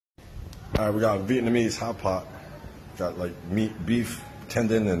All right, we got Vietnamese hot pot. Got like meat, beef,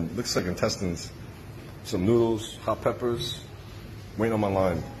 tendon, and looks like intestines. Some noodles, hot peppers. Waiting on my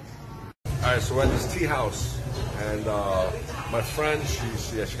line. All right, so we're at this tea house, and my friend,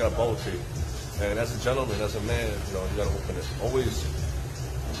 she got a bubble tea. And as a gentleman, as a man, you know, you gotta open it. Always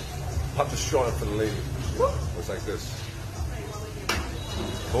pop the straw in for the lady. It's like this.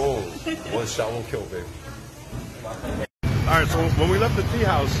 Boom. One shot, one kill, baby. All right, so when we left the tea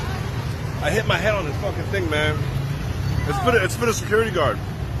house, I hit my head on this fucking thing, man. It's been a security guard.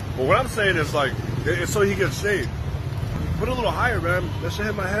 But what I'm saying is, like, it's so he gets shade. Put it a little higher, man. That shit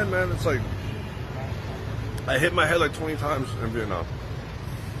hit my head, man. It's like, I hit my head like 20 times in Vietnam.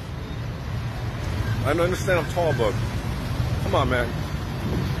 I understand I'm tall, but come on, man.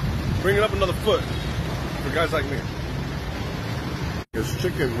 Bring it up another foot for guys like me. It's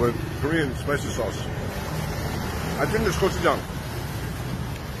chicken with Korean spicy sauce. I think it's gochujang.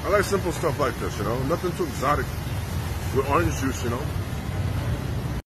 I like simple stuff like this, you know? Nothing too exotic. With orange juice, you know?